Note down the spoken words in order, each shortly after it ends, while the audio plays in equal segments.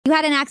You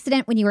had an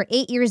accident when you were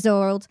 8 years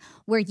old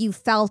where you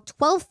fell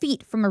 12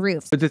 feet from a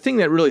roof. But the thing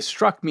that really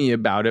struck me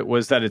about it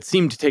was that it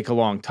seemed to take a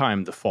long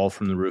time to fall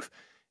from the roof.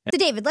 So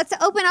David, let's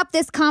open up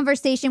this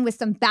conversation with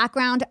some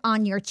background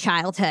on your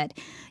childhood.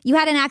 You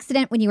had an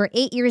accident when you were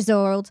 8 years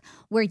old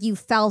where you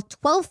fell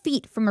 12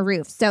 feet from a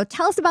roof. So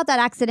tell us about that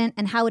accident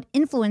and how it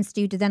influenced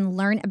you to then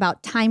learn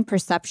about time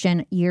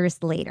perception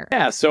years later.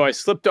 Yeah, so I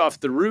slipped off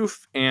the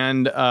roof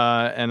and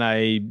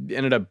I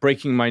ended up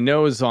breaking my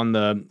nose on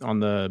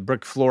the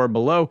brick floor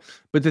below.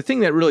 But the thing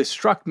that really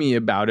struck me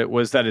about it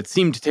was that it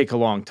seemed to take a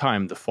long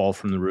time to fall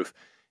from the roof.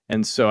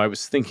 And so I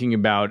was thinking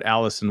about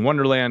Alice in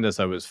Wonderland as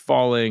I was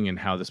falling and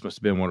how this must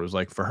have been what it was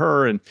like for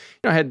her. And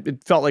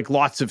it felt like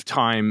lots of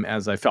time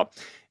as I fell.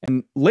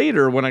 And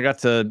later, when I got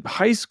to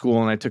high school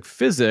and I took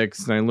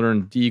physics and I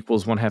learned D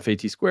equals 1/2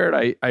 AT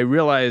squared, I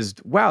realized,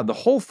 wow, the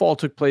whole fall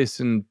took place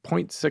in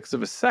 0.6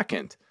 of a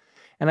second.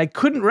 And I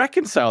couldn't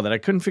reconcile that. I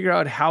couldn't figure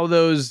out how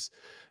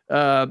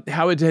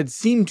how it had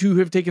seemed to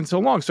have taken so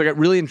long. So I got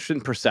really interested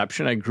in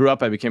perception. I grew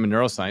up, I became a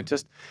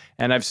neuroscientist,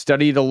 and I've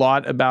studied a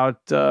lot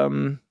about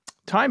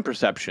time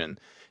perception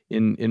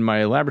in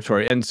my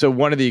laboratory. And so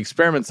one of the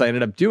experiments I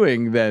ended up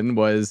doing then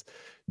was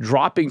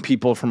dropping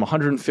people from a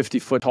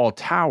 150-foot tall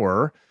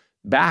tower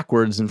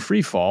backwards in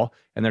free fall,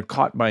 and they're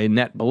caught by a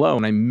net below.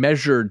 And I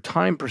measured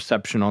time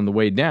perception on the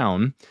way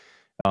down.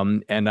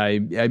 And I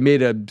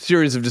made a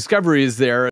series of discoveries there.